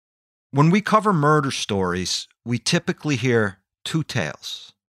When we cover murder stories, we typically hear two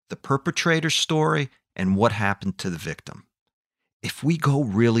tales: the perpetrator's story and what happened to the victim. If we go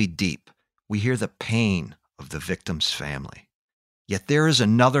really deep, we hear the pain of the victim's family. Yet there is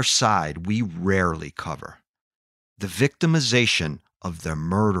another side we rarely cover: the victimization of the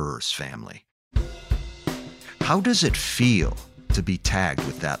murderer's family. How does it feel to be tagged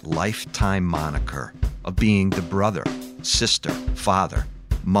with that lifetime moniker of being the brother, sister, father,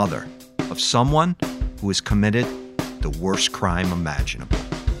 mother of someone who has committed the worst crime imaginable?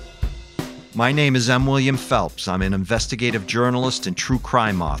 My name is M. William Phelps. I'm an investigative journalist and true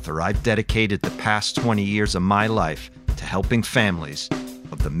crime author. I've dedicated the past 20 years of my life to helping families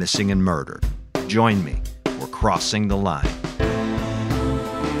of the missing and murdered. Join me. We're crossing the line.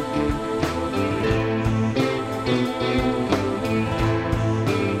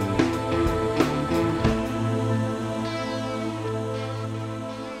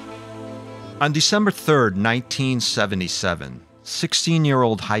 On December 3rd, 1977,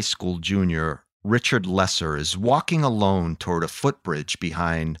 16-year-old high school junior Richard Lesser is walking alone toward a footbridge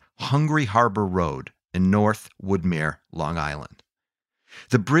behind Hungry Harbor Road in North Woodmere, Long Island.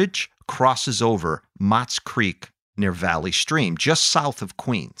 The bridge crosses over Mott's Creek near Valley Stream, just south of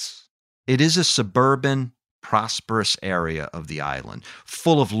Queens. It is a suburban, prosperous area of the island,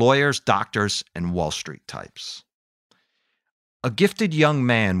 full of lawyers, doctors, and Wall Street types. A gifted young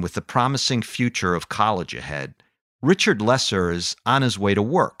man with a promising future of college ahead, Richard Lesser is on his way to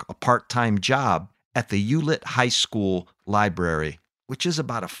work, a part-time job at the Hewlett High School library, which is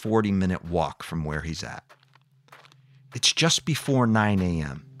about a 40-minute walk from where he's at. It's just before 9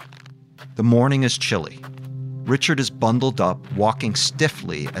 a.m. The morning is chilly. Richard is bundled up, walking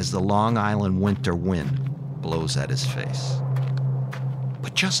stiffly as the Long Island winter wind blows at his face.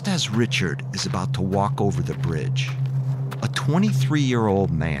 But just as Richard is about to walk over the bridge, a 23-year-old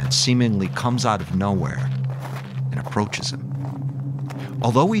man seemingly comes out of nowhere and approaches him.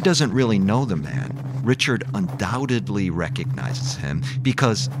 Although he doesn't really know the man, Richard undoubtedly recognizes him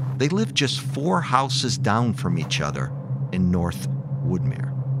because they live just 4 houses down from each other in North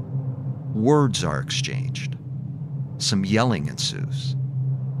Woodmere. Words are exchanged. Some yelling ensues.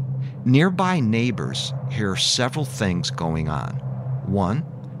 Nearby neighbors hear several things going on. 1,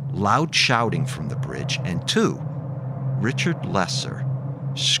 loud shouting from the bridge, and 2, Richard Lesser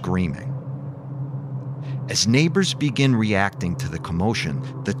screaming. As neighbors begin reacting to the commotion,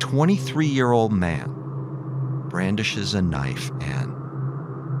 the 23-year-old man brandishes a knife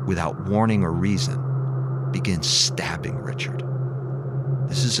and, without warning or reason, begins stabbing Richard.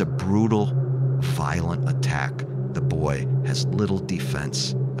 This is a brutal, violent attack the boy has little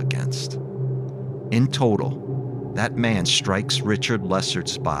defense against. In total, that man strikes Richard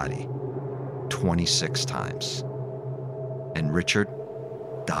Lesser's body 26 times. And Richard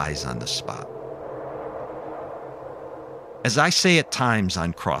dies on the spot. As I say at times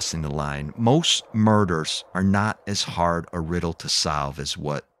on Crossing the Line, most murders are not as hard a riddle to solve as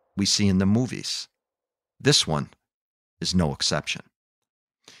what we see in the movies. This one is no exception.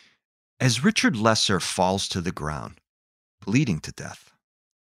 As Richard Lesser falls to the ground, bleeding to death,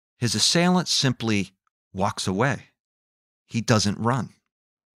 his assailant simply walks away. He doesn't run.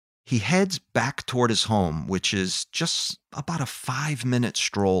 He heads back toward his home, which is just about a 5-minute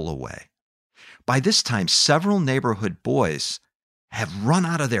stroll away. By this time, several neighborhood boys have run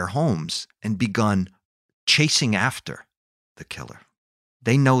out of their homes and begun chasing after the killer.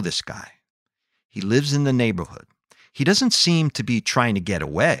 They know this guy. He lives in the neighborhood. He doesn't seem to be trying to get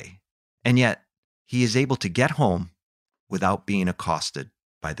away, and yet he is able to get home without being accosted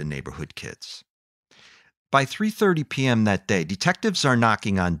by the neighborhood kids. By 3:30 p.m. that day, detectives are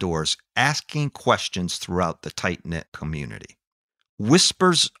knocking on doors, asking questions throughout the tight-knit community.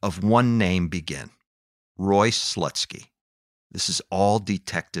 Whispers of one name begin: Roy Slutsky. This is all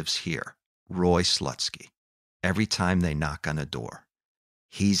detectives hear: Roy Slutsky. Every time they knock on a door,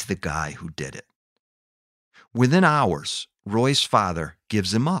 he's the guy who did it. Within hours, Roy's father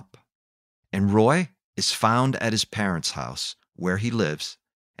gives him up, and Roy is found at his parents' house, where he lives,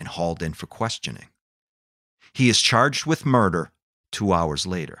 and hauled in for questioning. He is charged with murder 2 hours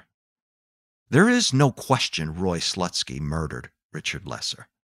later. There is no question Roy Slutsky murdered Richard Lesser.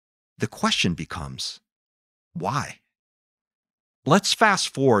 The question becomes, why? Let's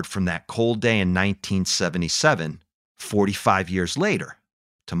fast forward from that cold day in 1977, 45 years later,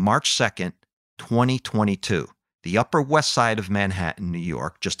 to March 2nd, 2022, the Upper West Side of Manhattan, New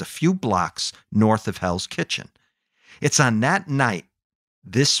York, just a few blocks north of Hell's Kitchen. It's on that night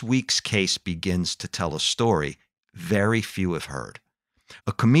this week's case begins to tell a story very few have heard.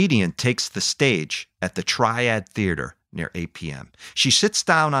 A comedian takes the stage at the Triad Theater near 8 p.m. She sits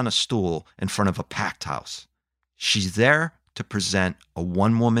down on a stool in front of a packed house. She's there to present a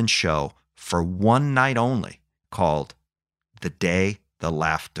one-woman show for one night only called The Day the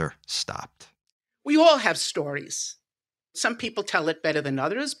Laughter Stopped. We all have stories. Some people tell it better than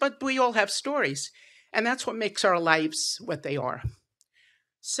others, but we all have stories. And that's what makes our lives what they are.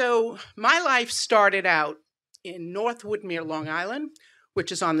 So my life started out in North Woodmere, Long Island,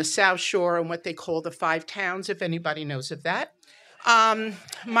 which is on the South Shore and what they call the Five Towns, if anybody knows of that.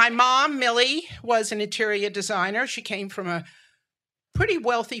 My mom, Millie, was an interior designer. She came from a pretty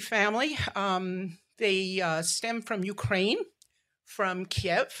wealthy family. They stem from Ukraine, from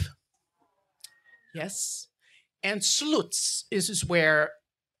Kiev. Yes. And Slutsk is where,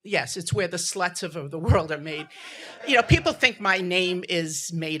 yes, it's where the sluts of the world are made. You know, people think my name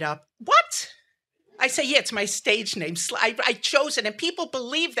is made up. What? I say, yeah, it's my stage name. I chose it, and people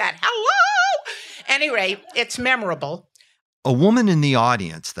believe that. Hello! Anyway, it's memorable. A woman in the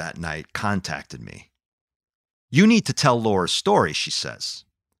audience that night contacted me. You need to tell Laura's story, she says.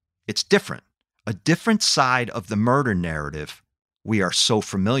 It's different, a different side of the murder narrative we are so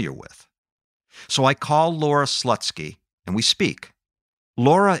familiar with. So I call Laura Slutsky, and we speak.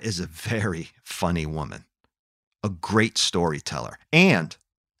 Laura is a very funny woman, a great storyteller, and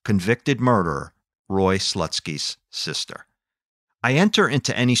convicted murderer Roy Slutsky's sister. I enter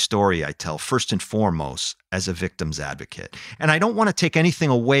into any story I tell first and foremost as a victim's advocate, and I don't want to take anything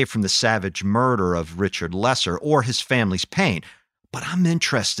away from the savage murder of Richard Lesser or his family's pain, but I'm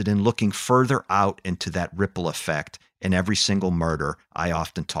interested in looking further out into that ripple effect in every single murder I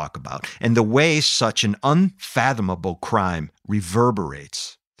often talk about, and the way such an unfathomable crime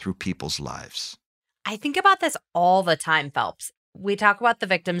reverberates through people's lives. I think about this all the time, Phelps. We talk about the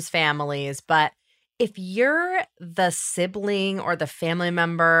victims' families, but if you're the sibling or the family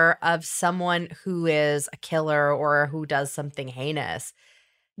member of someone who is a killer or who does something heinous,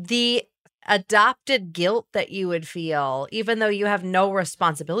 the adopted guilt that you would feel, even though you have no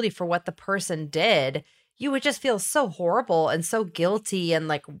responsibility for what the person did, you would just feel so horrible and so guilty and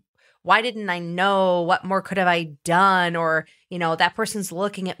like, why didn't I know? What more could have I done? Or, you know, that person's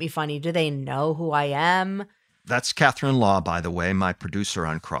looking at me funny. Do they know who I am? That's Catherine Law, by the way, my producer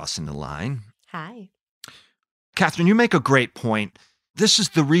on Crossing the Line. Hi. Catherine, you make a great point. This is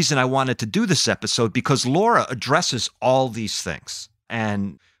the reason I wanted to do this episode, because Laura addresses all these things.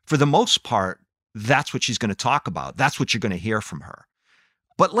 And for the most part, that's what she's going to talk about. That's what you're going to hear from her.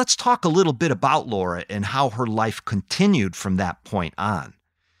 But let's talk a little bit about Laura and how her life continued from that point on.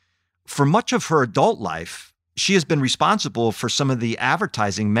 For much of her adult life, she has been responsible for some of the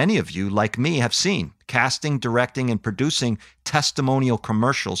advertising many of you, like me, have seen, casting, directing, and producing testimonial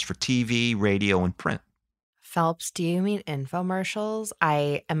commercials for TV, radio, and print. Phelps, do you mean infomercials?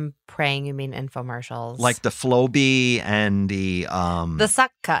 I am praying you mean infomercials. Like the Flowbee and the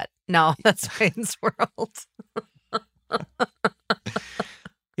suck cut. No, that's Wayne's World.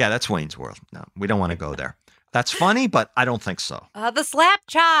 Yeah, that's Wayne's World. No, we don't want to go there. That's funny, but I don't think so. The slap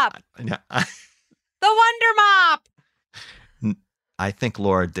chop. Yeah. The Wonder Mop. I think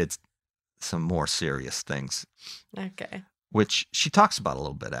Laura did some more serious things. Okay. Which she talks about a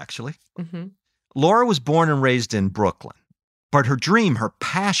little bit, actually. Mm-hmm. Laura was born and raised in Brooklyn, but her dream, her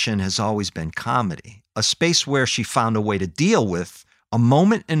passion has always been comedy, a space where she found a way to deal with a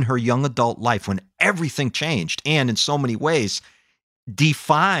moment in her young adult life when everything changed and in so many ways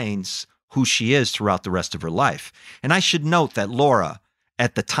defines who she is throughout the rest of her life. And I should note that Laura,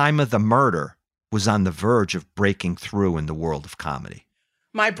 at the time of the murder, was on the verge of breaking through in the world of comedy.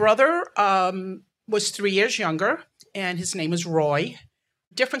 My brother was 3 years younger, and his name was Roy.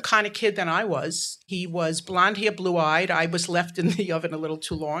 Different kind of kid than I was. He was blonde hair, blue-eyed. I was left in the oven a little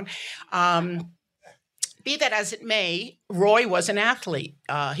too long. Be that as it may, Roy was an athlete.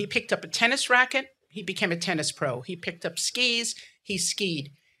 He picked up a tennis racket. He became a tennis pro. He picked up skis. He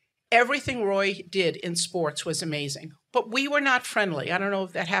skied. Everything Roy did in sports was amazing. But we were not friendly. I don't know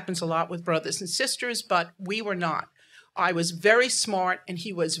if that happens a lot with brothers and sisters, but we were not. I was very smart, and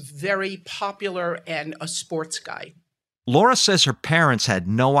he was very popular and a sports guy. Laura says her parents had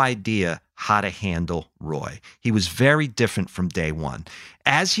no idea how to handle Roy. He was very different from day one.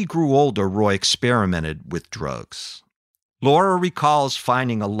 As he grew older, Roy experimented with drugs. Laura recalls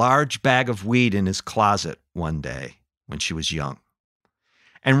finding a large bag of weed in his closet one day when she was young.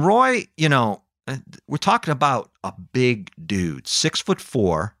 And Roy, you know, we're talking about a big dude,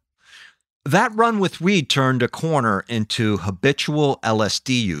 6'4". That run with weed turned a corner into habitual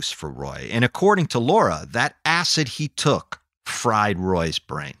LSD use for Roy. And according to Laura, that acid he took fried Roy's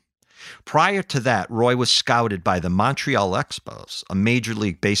brain. Prior to that, Roy was scouted by the Montreal Expos, a Major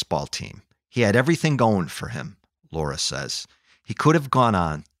League Baseball team. He had everything going for him. Laura says. He could have gone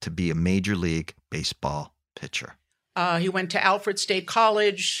on to be a Major League Baseball pitcher. He went to Alfred State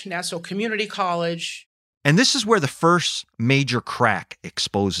College, Nassau Community College. And this is where the first major crack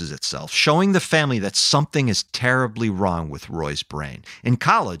exposes itself, showing the family that something is terribly wrong with Roy's brain. In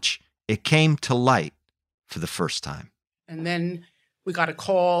college, it came to light for the first time. And then we got a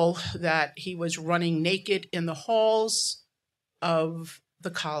call that he was running naked in the halls of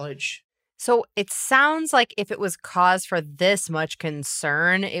the college. So it sounds like if it was cause for this much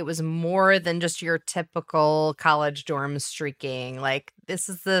concern, it was more than just your typical college dorm streaking. Like, this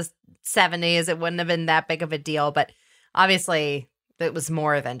is the 70s. It wouldn't have been that big of a deal, but obviously it was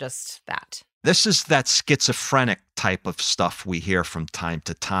more than just that. This is that schizophrenic type of stuff we hear from time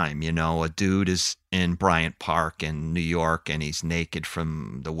to time. You know, a dude is in Bryant Park in New York and he's naked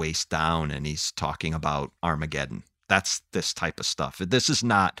from the waist down and he's talking about Armageddon. That's this type of stuff. This is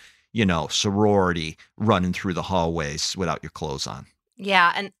not, you know, sorority running through the hallways without your clothes on.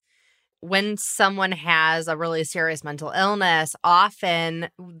 Yeah. And when someone has a really serious mental illness, often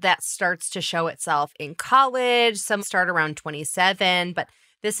that starts to show itself in college. Some start around 27, but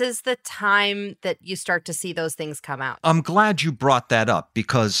this is the time that you start to see those things come out. I'm glad you brought that up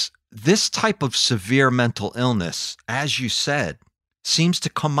because this type of severe mental illness, as you said, seems to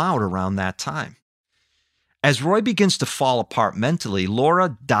come out around that time. As Roy begins to fall apart mentally,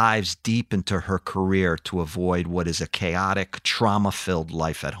 Laura dives deep into her career to avoid what is a chaotic, trauma-filled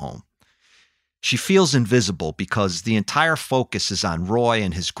life at home. She feels invisible because the entire focus is on Roy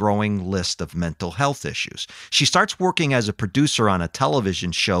and his growing list of mental health issues. She starts working as a producer on a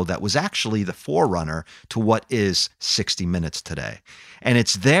television show that was actually the forerunner to what is 60 Minutes today. And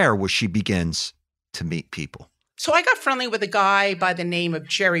it's there where she begins to meet people. So I got friendly with a guy by the name of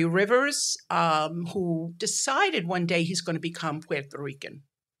Jerry Rivers, who decided one day he's going to become Puerto Rican.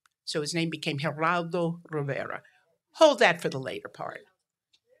 So his name became Geraldo Rivera. Hold that for the later part.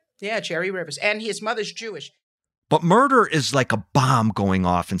 Yeah, Jerry Rivers. And his mother's Jewish. But murder is like a bomb going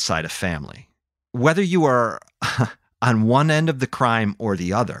off inside a family. Whether you are on one end of the crime or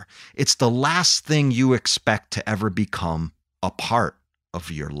the other, it's the last thing you expect to ever become a part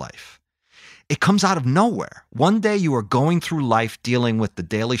of your life. It comes out of nowhere. One day you are going through life dealing with the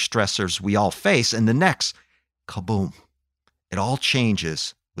daily stressors we all face, and the next, kaboom. It all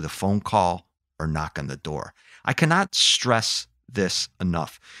changes with a phone call or knock on the door. I cannot stress this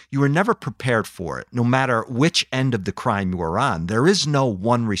enough. You are never prepared for it, no matter which end of the crime you are on. There is no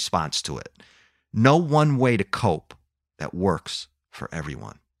one response to it, no one way to cope that works for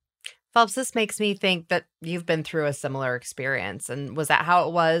everyone. Phelps, this makes me think that you've been through a similar experience. And was that how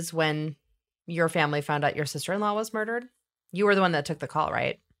it was when your family found out your sister-in-law was murdered? You were the one that took the call,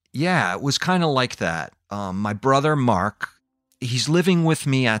 right? Yeah, it was kind of like that. My brother, Mark, he's living with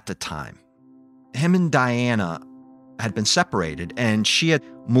me at the time. Him and Diana had been separated, and she had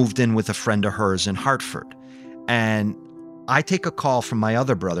moved in with a friend of hers in Hartford. And I take a call from my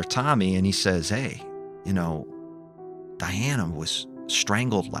other brother, Tommy, and he says, hey, you know, Diana was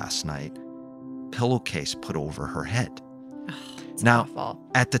strangled last night, pillowcase put over her head. Now, awful.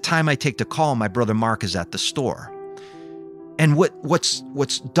 At the time I take the call, my brother Mark is at the store. And what's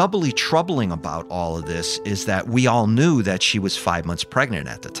doubly troubling about all of this is that we all knew that she was 5 months pregnant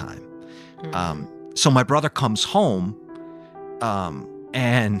at the time. So my brother comes home,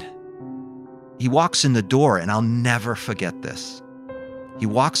 and he walks in the door, and I'll never forget this. He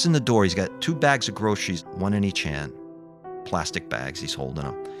walks in the door. He's got 2 bags of groceries, one in each hand, plastic bags. He's holding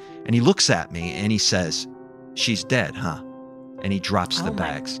them. And he looks at me, and he says, she's dead, huh? And he drops the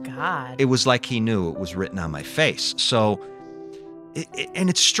bags. Oh, my God. It was like he knew it was written on my face. So,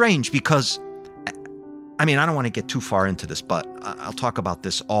 and it's strange because, I mean, I don't want to get too far into this, but I'll talk about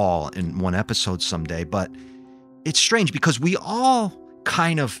this all in one episode someday. But it's strange because we all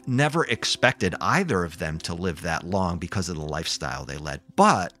kind of never expected either of them to live that long because of the lifestyle they led.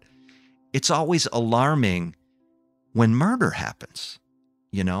 But it's always alarming when murder happens,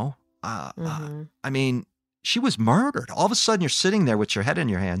 you know? I mean, she was murdered. All of a sudden, you're sitting there with your head in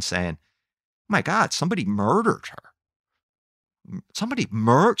your hand saying, my God, somebody murdered her.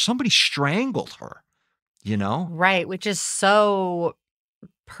 Somebody strangled her, you know? Right, which is so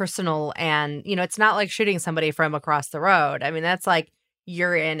personal. And, you know, it's not like shooting somebody from across the road. I mean, that's like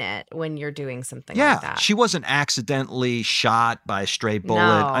you're in it when you're doing something like that. Yeah, she wasn't accidentally shot by a stray bullet.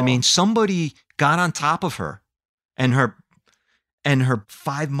 No. I mean, somebody got on top of her and her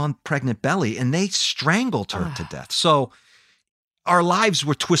 5-month pregnant belly, and they strangled her to death. So our lives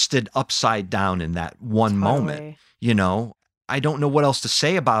were twisted upside down in that one moment, you know? I don't know what else to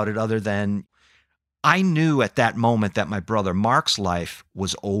say about it other than I knew at that moment that my brother Mark's life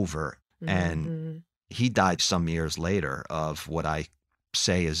was over. And He died some years later of what I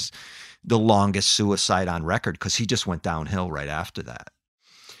say is the longest suicide on record because he just went downhill right after that.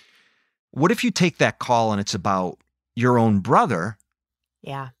 What if you take that call and it's about your own brother?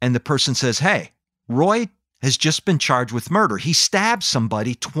 Yeah. And the person says, hey, Roy has just been charged with murder. He stabbed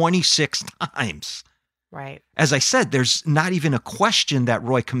somebody 26 times. Right. As I said, there's not even a question that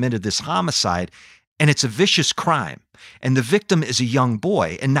Roy committed this homicide, and it's a vicious crime. And the victim is a young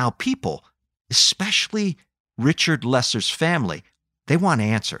boy. And now people, especially Richard Lesser's family, they want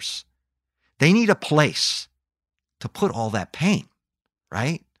answers. They need a place to put all that pain,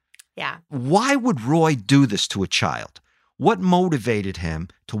 right? Yeah. Why would Roy do this to a child? What motivated him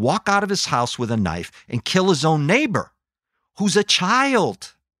to walk out of his house with a knife and kill his own neighbor, who's a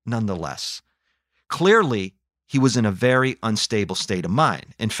child nonetheless? Clearly, he was in a very unstable state of mind.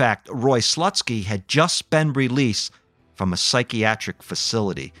 In fact, Roy Slutsky had just been released from a psychiatric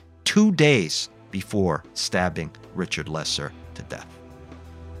facility 2 days before stabbing Richard Lesser to death.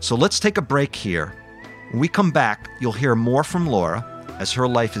 So let's take a break here. When we come back, you'll hear more from Laura as her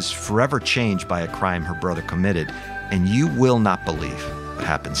life is forever changed by a crime her brother committed, and you will not believe what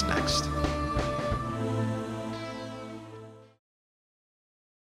happens next.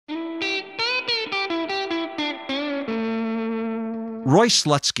 Roy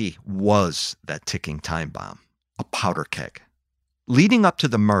Slutsky was that ticking time bomb, a powder keg. Leading up to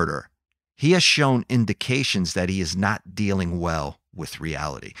the murder, he has shown indications that he is not dealing well with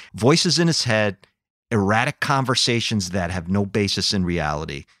reality. Voices in his head, erratic conversations that have no basis in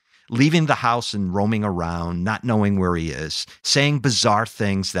reality, leaving the house and roaming around, not knowing where he is, saying bizarre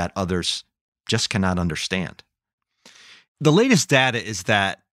things that others just cannot understand. The latest data is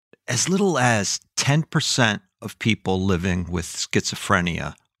that as little as 10% of people living with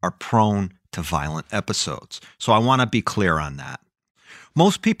schizophrenia are prone to violent episodes. So I want to be clear on that.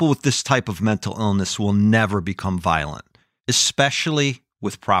 Most people with this type of mental illness will never become violent, especially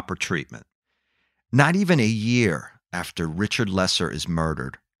with proper treatment. Not even a year after Richard Lesser is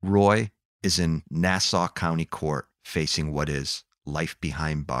murdered, Roy is in Nassau County Court facing what is life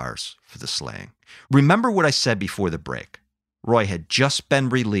behind bars for the slaying. Remember what I said before the break. Roy had just been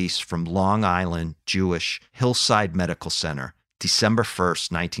released from Long Island Jewish Hillside Medical Center December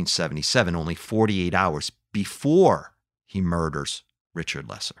 1st, 1977, only 48 hours before he murders Richard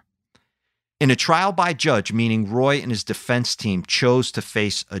Lesser. In a trial by judge, meaning Roy and his defense team chose to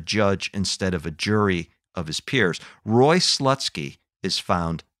face a judge instead of a jury of his peers, Roy Slutsky is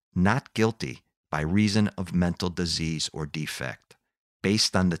found not guilty by reason of mental disease or defect,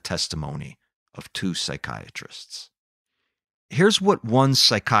 based on the testimony of 2 psychiatrists. Here's what one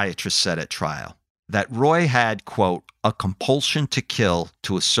psychiatrist said at trial, that Roy had, quote, a compulsion to kill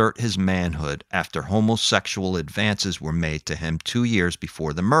to assert his manhood after homosexual advances were made to him 2 years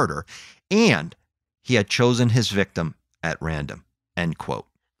before the murder, and he had chosen his victim at random, end quote.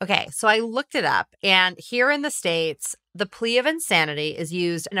 Okay, so I looked it up, and here in the States, the plea of insanity is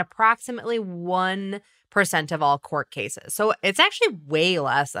used in approximately 1% of all court cases. So it's actually way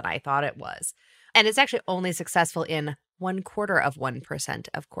less than I thought it was. And it's actually only successful in 0.25%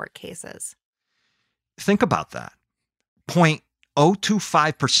 of court cases. Think about that.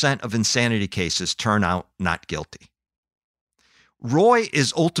 0.025% of insanity cases turn out not guilty. Roy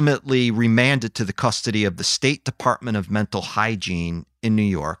is ultimately remanded to the custody of the State Department of Mental Hygiene in New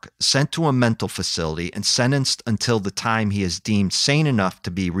York, sent to a mental facility, and sentenced until the time he is deemed sane enough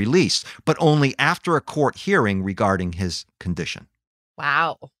to be released, but only after a court hearing regarding his condition.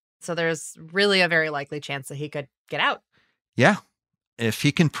 Wow. So there's really a very likely chance that he could get out. Yeah. If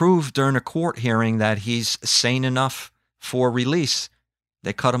he can prove during a court hearing that he's sane enough for release,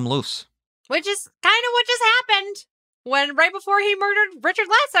 they cut him loose. Which is kind of what just happened when right before he murdered Richard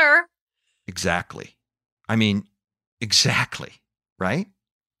Lesser. Exactly. I mean, exactly. Right?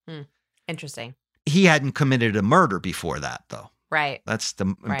 Interesting. He hadn't committed a murder before that, though. Right. That's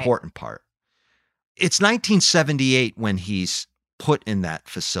the important part. It's 1978 when he's put in that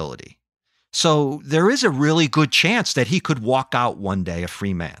facility. So there is a really good chance that he could walk out one day a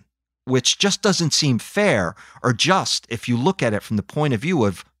free man, which just doesn't seem fair or just if you look at it from the point of view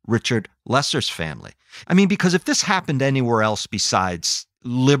of Richard Lesser's family. I mean, because if this happened anywhere else besides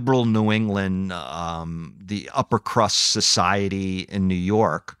liberal New England, the upper crust society in New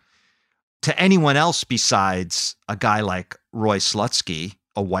York, to anyone else besides a guy like Roy Slutsky,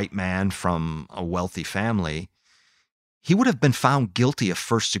 a white man from a wealthy family, he would have been found guilty of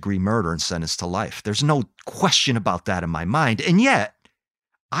first-degree murder and sentenced to life. There's no question about that in my mind. And yet,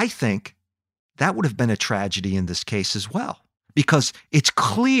 I think that would have been a tragedy in this case as well, because it's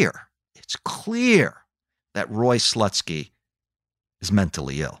clear that Roy Slutsky is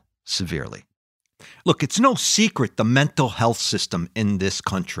mentally ill, severely. Look, it's no secret the mental health system in this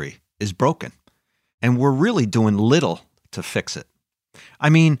country is broken, and we're really doing little to fix it. I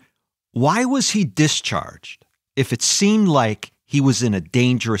mean, why was he discharged if it seemed like he was in a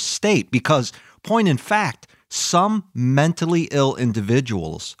dangerous state? Because, point in fact, some mentally ill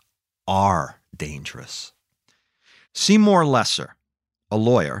individuals are dangerous. Seymour Lesser, a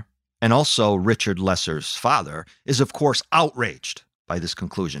lawyer, and also Richard Lesser's father, is of course outraged by this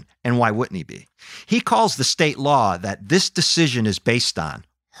conclusion. And why wouldn't he be? He calls the state law that this decision is based on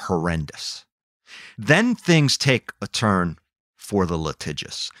horrendous. Then things take a turn for the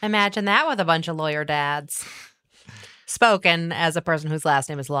litigious. Imagine that with a bunch of lawyer dads. Spoken as a person whose last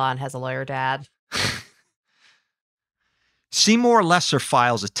name is Law and has a lawyer dad. Seymour Lesser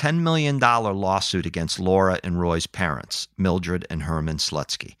files a $10 million lawsuit against Laura and Roy's parents, Mildred and Herman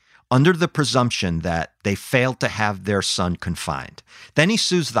Slutsky, under the presumption that they failed to have their son confined. Then he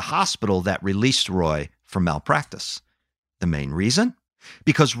sues the hospital that released Roy for malpractice. The main reason?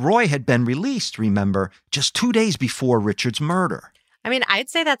 Because Roy had been released, remember, just 2 days before Richard's murder. I mean, I'd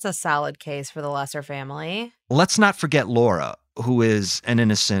say that's a solid case for the Lesser family. Let's not forget Laura, who is an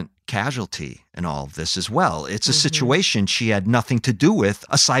innocent casualty in all of this as well. It's a situation she had nothing to do with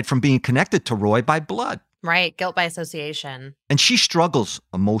aside from being connected to Roy by blood. Right, guilt by association. And she struggles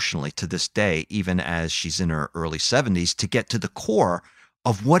emotionally to this day, even as she's in her early 70s, to get to the core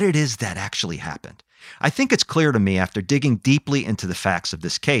of what it is that actually happened. I think it's clear to me after digging deeply into the facts of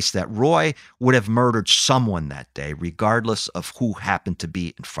this case that Roy would have murdered someone that day, regardless of who happened to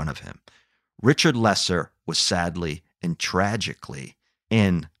be in front of him. Richard Lesser was sadly and tragically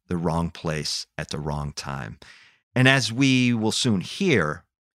in the wrong place at the wrong time. And as we will soon hear,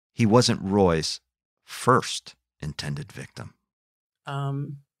 he wasn't Roy's first intended victim.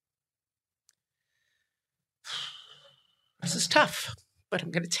 This is tough, but I'm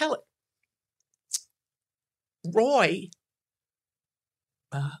going to tell it. Roy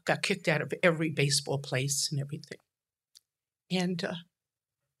got kicked out of every baseball place and everything. And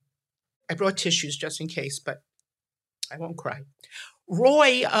I brought tissues just in case, but I won't cry.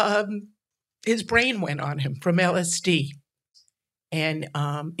 Roy, his brain went on him from LSD. And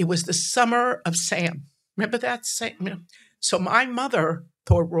it was the summer of Sam. Remember that? So my mother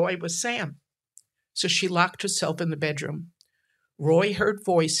thought Roy was Sam. So she locked herself in the bedroom. Roy heard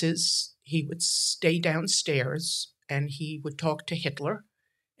voices. He would stay downstairs and he would talk to Hitler.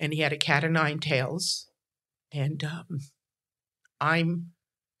 And he had a cat of nine tails. And I'm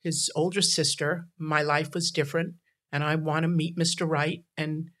his older sister. My life was different. And I want to meet Mr. Right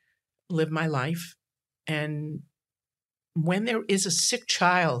and live my life. And when there is a sick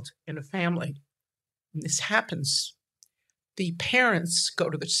child in a family, and this happens, the parents go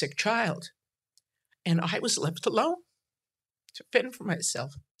to the sick child. And I was left alone to fend for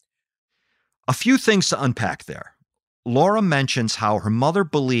myself. A few things to unpack there. Laura mentions how her mother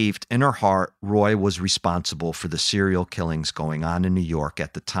believed in her heart Roy was responsible for the serial killings going on in New York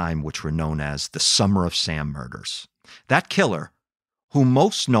at the time, which were known as the Summer of Sam murders. That killer, who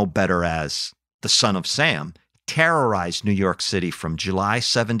most know better as the Son of Sam, terrorized New York City from July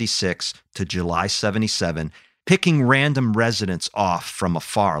 76 to July 77, picking random residents off from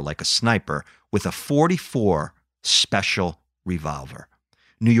afar like a sniper with a .44 special revolver.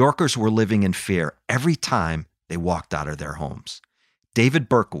 New Yorkers were living in fear every time they walked out of their homes. David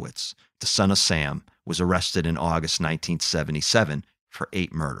Berkowitz, the Son of Sam, was arrested in August 1977 for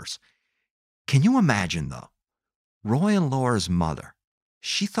 8 murders. Can you imagine, though? Roy and Laura's mother,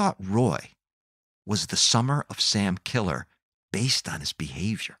 she thought Roy was the Summer of Sam killer based on his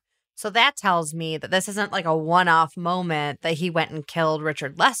behavior. So that tells me that this isn't like a one-off moment that he went and killed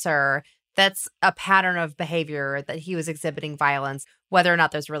Richard Lesser. That's a pattern of behavior that he was exhibiting violence, whether or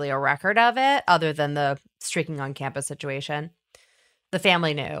not there's really a record of it, other than the streaking on campus situation. The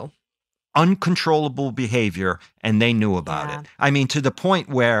family knew. Uncontrollable behavior, and they knew about it. I mean, to the point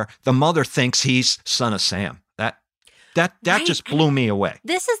where the mother thinks he's Son of Sam. That right. Just blew me away.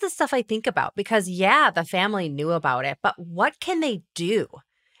 This is the stuff I think about because, yeah, the family knew about it, but what can they do?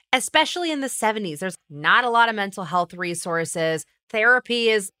 Especially in the 70s, there's not a lot of mental health resources. Therapy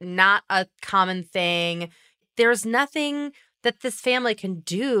is not a common thing. There's nothing that this family can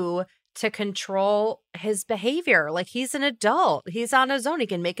do to control his behavior. Like, he's an adult. He's on his own. He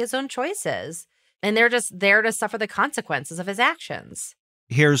can make his own choices. And they're just there to suffer the consequences of his actions.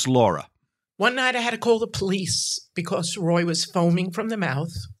 Here's Laura. One night I had to call the police because Roy was foaming from the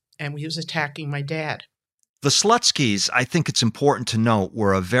mouth and he was attacking my dad. The Slutskys, I think it's important to note,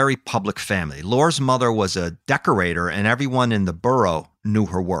 were a very public family. Laura's mother was a decorator and everyone in the borough knew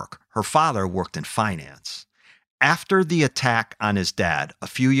her work. Her father worked in finance. After the attack on his dad, a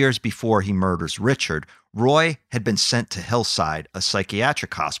few years before he murders Richard, Roy had been sent to Hillside, a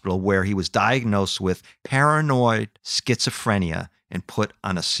psychiatric hospital where he was diagnosed with paranoid schizophrenia and put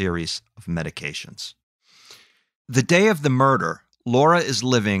on a series of medications. The day of the murder, Laura is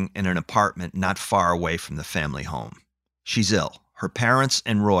living in an apartment not far away from the family home. She's ill. Her parents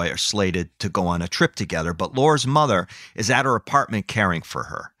and Roy are slated to go on a trip together, but Laura's mother is at her apartment caring for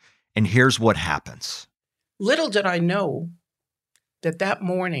her. And here's what happens. Little did I know that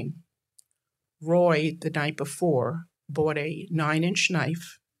morning, Roy, the night before, bought a 9-inch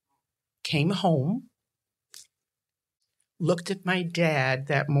knife, came home, looked at my dad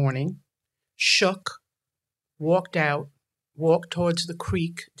that morning, shook, walked out, walked towards the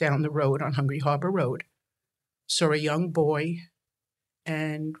creek down the road on Hungry Harbor Road, saw a young boy,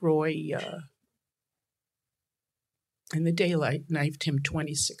 and Roy, in the daylight, knifed him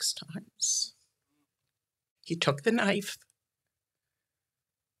 26 times. He took the knife,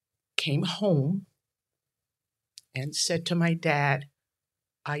 came home, and said to my dad,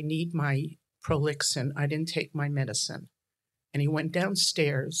 I need my Prolixin. I didn't take my medicine. And he went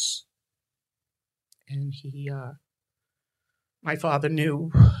downstairs, and my father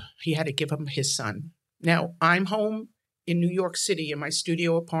knew he had to give him his son. Now, I'm home in New York City in my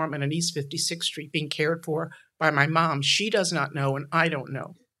studio apartment on East 56th Street being cared for by my mom. She does not know, and I don't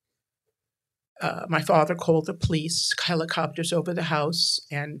know. My father called the police, helicopters over the house,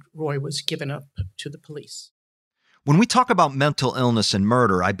 and Roy was given up to the police. When we talk about mental illness and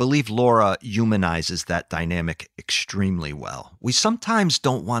murder, I believe Laura humanizes that dynamic extremely well. We sometimes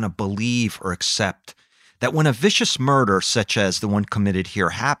don't want to believe or accept that when a vicious murder such as the one committed here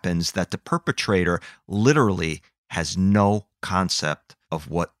happens, that the perpetrator literally has no concept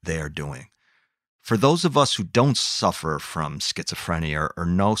of what they're doing. For those of us who don't suffer from schizophrenia or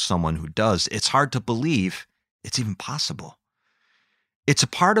know someone who does, it's hard to believe it's even possible. It's a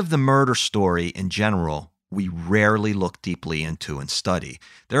part of the murder story in general we rarely look deeply into and study.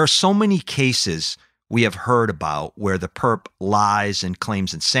 There are so many cases we have heard about where the perp lies and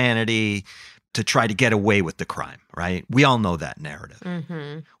claims insanity to try to get away with the crime, right? We all know that narrative.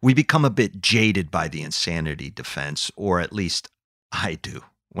 Mm-hmm. We become a bit jaded by the insanity defense, or at least I do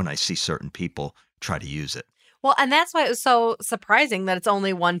when I see certain people try to use it. Well, and that's why it was so surprising that it's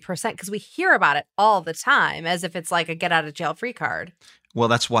only 1%, because we hear about it all the time as if it's like a get out of jail free card. Well,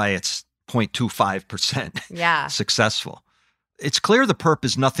 that's why it's 0.25% successful. It's clear the perp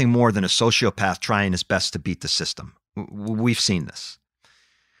is nothing more than a sociopath trying his best to beat the system. We've seen this.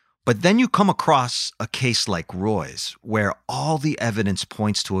 But then you come across a case like Roy's, where all the evidence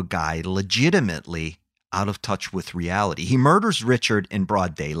points to a guy legitimately out of touch with reality. He murders Richard in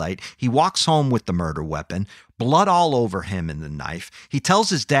broad daylight. He walks home with the murder weapon, blood all over him and the knife. He tells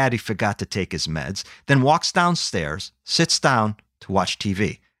his dad he forgot to take his meds, then walks downstairs, sits down to watch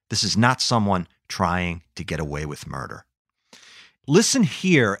TV. This is not someone trying to get away with murder. Listen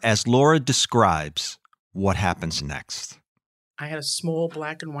here as Laura describes what happens next. I had a small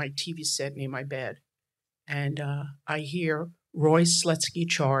black and white TV set near my bed, and I hear Roy Sletsky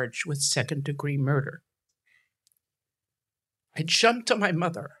charged with second-degree murder. I jumped to my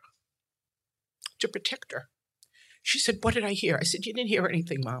mother to protect her. She said, what did I hear? I said, you didn't hear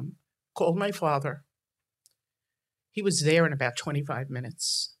anything, Mom. Called my father. He was there in about 25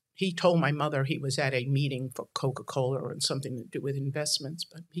 minutes. He told my mother he was at a meeting for Coca-Cola and something to do with investments,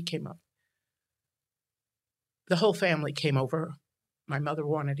 but he came up. The whole family came over. My mother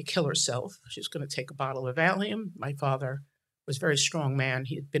wanted to kill herself. She was going to take a bottle of Valium. My father was a very strong man.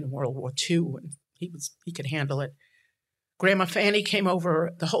 He had been in World War II, and he could handle it. Grandma Fanny came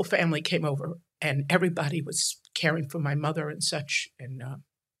over. The whole family came over, and everybody was caring for my mother and such. And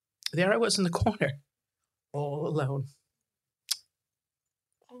there I was in the corner, all alone.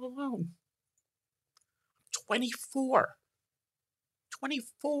 All alone. 24.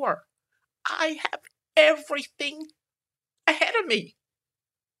 I have everything ahead of me.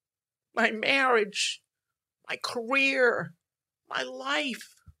 My marriage, my career, my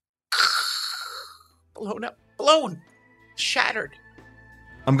life. Blown up, shattered.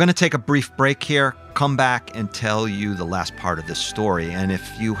 I'm going to take a brief break here, come back and tell you the last part of this story. And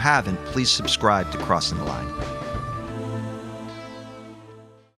if you haven't, please subscribe to Crossing the Line.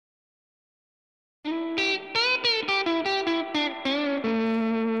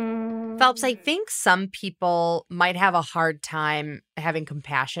 Phelps, I think some people might have a hard time having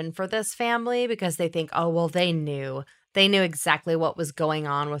compassion for this family because they think, oh, well, they knew exactly what was going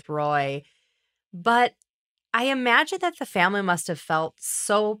on with Roy. But I imagine that the family must have felt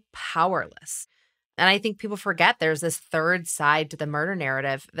so powerless. And I think people forget there's this third side to the murder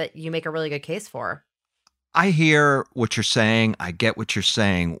narrative that you make a really good case for. I hear what you're saying. I get what you're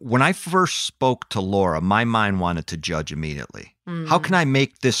saying. When I first spoke to Laura, my mind wanted to judge immediately. How can I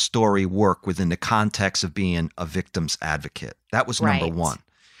make this story work within the context of being a victim's advocate? That was number Right. one.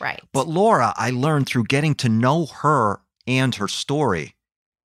 Right. But Laura, I learned through getting to know her and her story,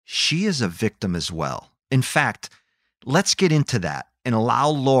 she is a victim as well. In fact, let's get into that and allow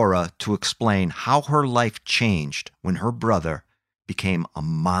Laura to explain how her life changed when her brother became a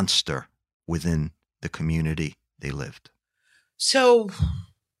monster within the community they lived. So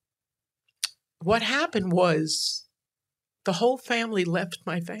what happened was the whole family left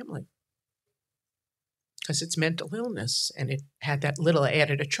my family because it's mental illness, and it had that little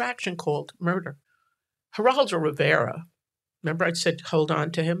added attraction called murder. Geraldo Rivera, remember I said hold on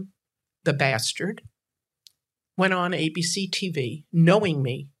to him? The bastard went on ABC TV knowing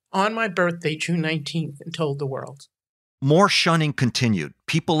me on my birthday, June 19th, and told the world. More shunning continued.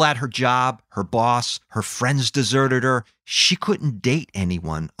 People at her job, her boss, her friends deserted her. She couldn't date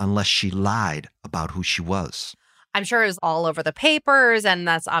anyone unless she lied about who she was. I'm sure it was all over the papers, and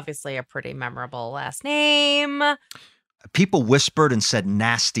that's obviously a pretty memorable last name. People whispered and said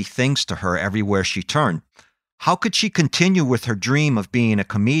nasty things to her everywhere she turned. How could she continue with her dream of being a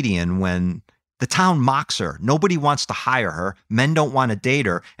comedian when the town mocks her? Nobody wants to hire her. Men don't want to date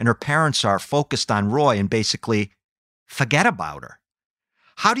her. And her parents are focused on Roy and basically forget about her.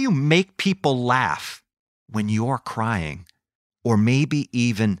 How do you make people laugh when you're crying or maybe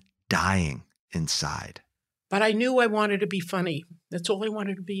even dying inside? But I knew I wanted to be funny. That's all I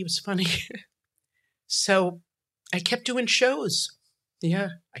wanted to be was funny. So I kept doing shows. Yeah,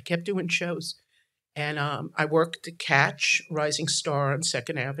 I kept doing shows. And I worked at Catch, Rising Star on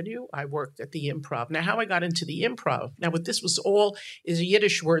 2nd Avenue. I worked at the Improv. Now, how I got into the Improv, now what this was all is a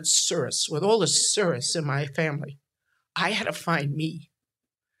Yiddish word, surus, with all the surus in my family. I had to find me.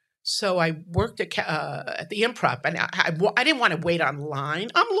 So I worked at the Improv, and I didn't want to wait online.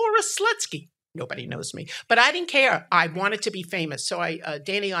 I'm Laura Slutsky. Nobody knows me. But I didn't care. I wanted to be famous. So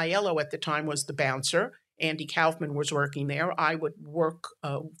Danny Aiello at the time was the bouncer. Andy Kaufman was working there. I would work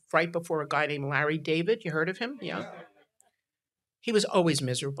right before a guy named Larry David. You heard of him? Yeah. He was always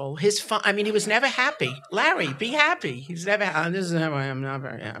miserable. He was never happy. Larry, be happy. He's never happy. This is how I am, not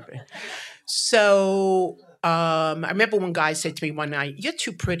very happy. So I remember one guy said to me one night, "You're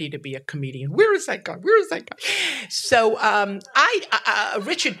too pretty to be a comedian." Where is that guy? Where is that guy? So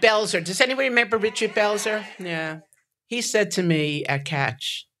Richard Belzer. Does anybody remember Richard Belzer? Yeah. He said to me at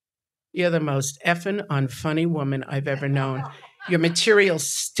Catch, "You're the most effing unfunny woman I've ever known. Your material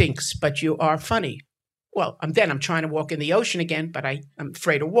stinks, but you are funny." Well, I'm trying to walk in the ocean again, but I'm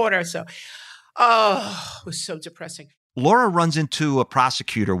afraid of water. So, it was so depressing. Laura runs into a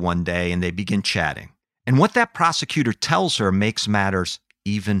prosecutor one day and they begin chatting. And what that prosecutor tells her makes matters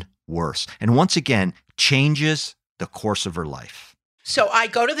even worse. And once again, changes the course of her life. So I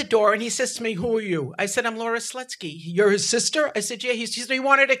go to the door and he says to me, "Who are you?" I said, "I'm Laura Slutsky." "You're his sister?" I said, "Yeah." He said, "He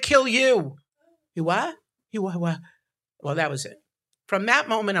wanted to kill you." "You what? You what? Well, that was it. From that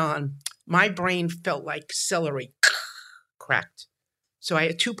moment on, my brain felt like celery cracked. So I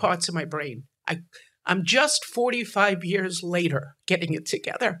had two parts of my brain. I'm just 45 years later getting it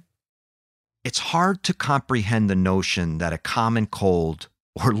together. It's hard to comprehend the notion that a common cold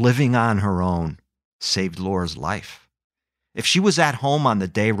or living on her own saved Laura's life. If she was at home on the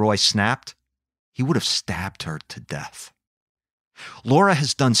day Roy snapped, he would have stabbed her to death. Laura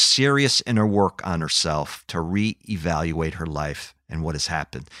has done serious inner work on herself to reevaluate her life and what has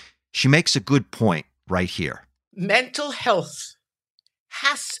happened. She makes a good point right here. Mental health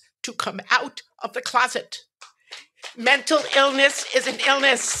has to come out of the closet. Mental illness is an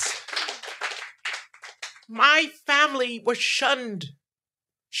illness. My family was shunned.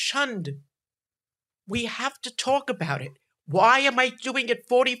 We have to talk about it. Why am I doing it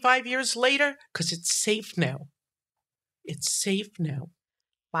 45 years later? Because it's safe now. It's safe now.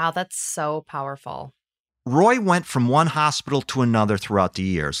 Wow, that's so powerful. Roy went from one hospital to another throughout the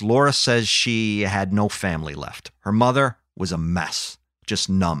years. Laura says she had no family left. Her mother was a mess, just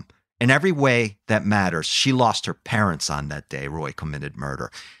numb. In every way that matters, she lost her parents on that day Roy committed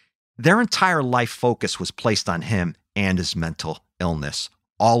murder. Their entire life focus was placed on him and his mental illness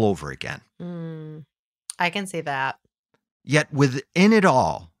all over again. I can see that. Yet within it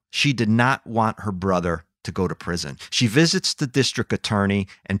all, she did not want her brother to go to prison. She visits the district attorney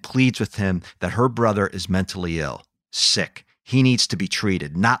and pleads with him that her brother is mentally ill, sick. He needs to be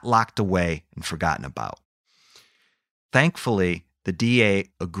treated, not locked away and forgotten about. Thankfully, the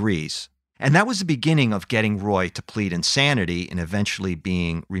DA agrees. And that was the beginning of getting Roy to plead insanity and eventually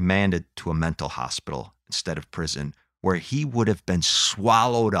being remanded to a mental hospital instead of prison, where he would have been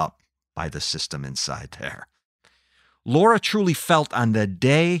swallowed up by the system inside there. Laura truly felt on the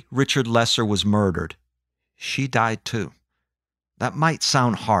day Richard Lesser was murdered, she died too. That might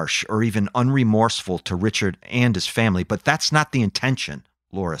sound harsh or even unremorseful to Richard and his family, but that's not the intention,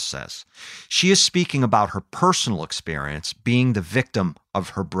 Laura says. She is speaking about her personal experience being the victim of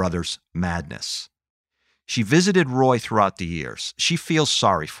her brother's madness. She visited Roy throughout the years. She feels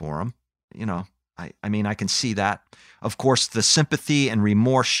sorry for him. I can see that. Of course, the sympathy and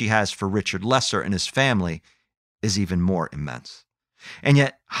remorse she has for Richard Lesser and his family is even more immense. And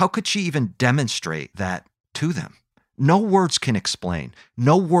yet, how could she even demonstrate that to them? No words can explain.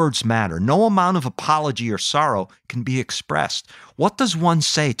 No words matter. No amount of apology or sorrow can be expressed. What does one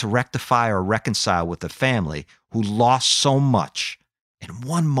say to rectify or reconcile with a family who lost so much in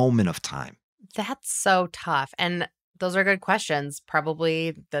one moment of time? That's so tough. And those are good questions,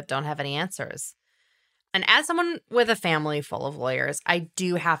 probably that don't have any answers. And as someone with a family full of lawyers, I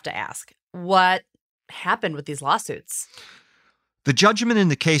do have to ask, what happened with these lawsuits? The judgment in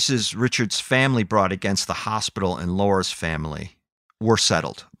the cases Richard's family brought against the hospital and Laura's family were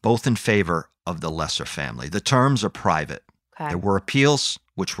settled, both in favor of the Lesser family. The terms are private. Okay. There were appeals,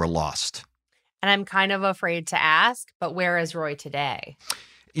 which were lost. And I'm kind of afraid to ask, but where is Roy today?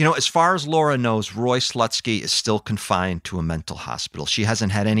 As far as Laura knows, Roy Slutsky is still confined to a mental hospital. She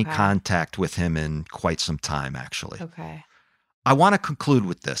hasn't had any contact with him in quite some time, actually. Okay. I want to conclude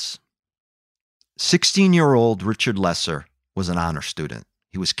with this. 16-year-old Richard Lesser was an honor student.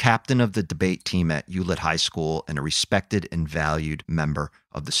 He was captain of the debate team at Hewlett High School and a respected and valued member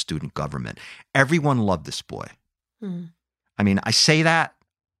of the student government. Everyone loved this boy. I say that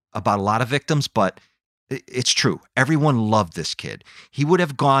about a lot of victims, but it's true. Everyone loved this kid. He would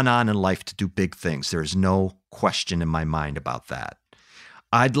have gone on in life to do big things. There is no question in my mind about that.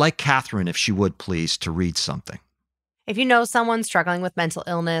 I'd like Catherine, if she would please, to read something. If you know someone struggling with mental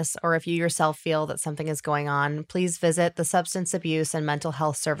illness, or if you yourself feel that something is going on, please visit the Substance Abuse and Mental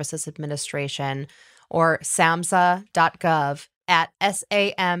Health Services Administration or samhsa.gov at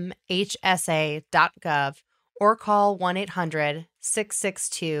samhsa.gov or call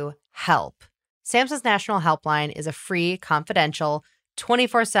 1-800-662-HELP. SAMHSA's National Helpline is a free, confidential,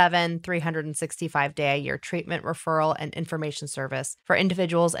 24/7, 365-day-a-year treatment, referral, and information service for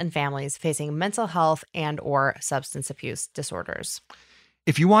individuals and families facing mental health and/or substance abuse disorders.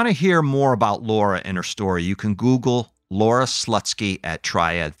 If you want to hear more about Laura and her story, you can Google Laura Slutsky at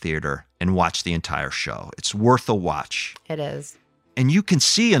Triad Theater and watch the entire show. It's worth a watch. It is. And you can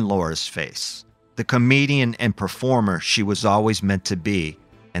see in Laura's face the comedian and performer she was always meant to be,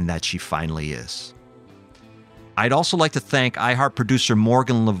 and that she finally is. I'd also like to thank iHeart producer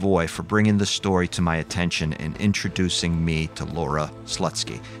Morgan Lavoie for bringing this story to my attention and introducing me to Laura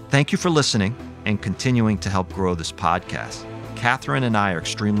Slutsky. Thank you for listening and continuing to help grow this podcast. Catherine and I are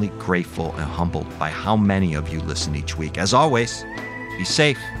extremely grateful and humbled by how many of you listen each week. As always, be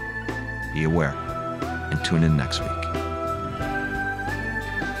safe, be aware, and tune in next week.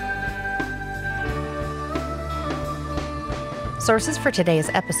 Sources for today's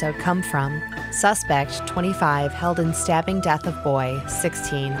episode come from Suspect 25 held in stabbing death of boy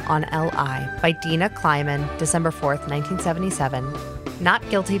 16 on LI by Dina Kleiman, December 4th, 1977. Not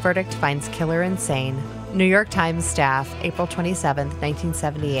guilty verdict finds killer insane. New York Times staff, April 27th,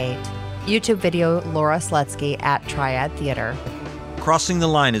 1978. YouTube video Laura Slutsky at Triad Theater. Crossing the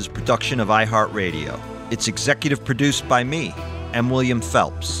Line is a production of iHeartRadio. It's executive produced by me, M. William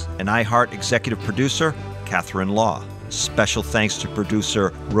Phelps, and iHeart executive producer, Catherine Law. Special thanks to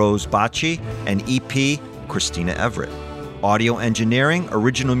producer Rose Bacci and EP Christina Everett. Audio engineering,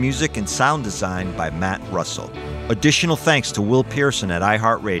 original music, and sound design by Matt Russell. Additional thanks to Will Pearson at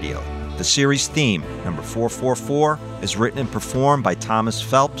iHeartRadio. The series theme, number 444, is written and performed by Thomas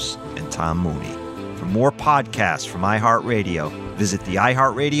Phelps and Tom Mooney. For more podcasts from iHeartRadio, visit the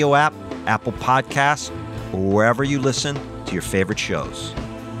iHeartRadio app, Apple Podcasts, or wherever you listen to your favorite shows.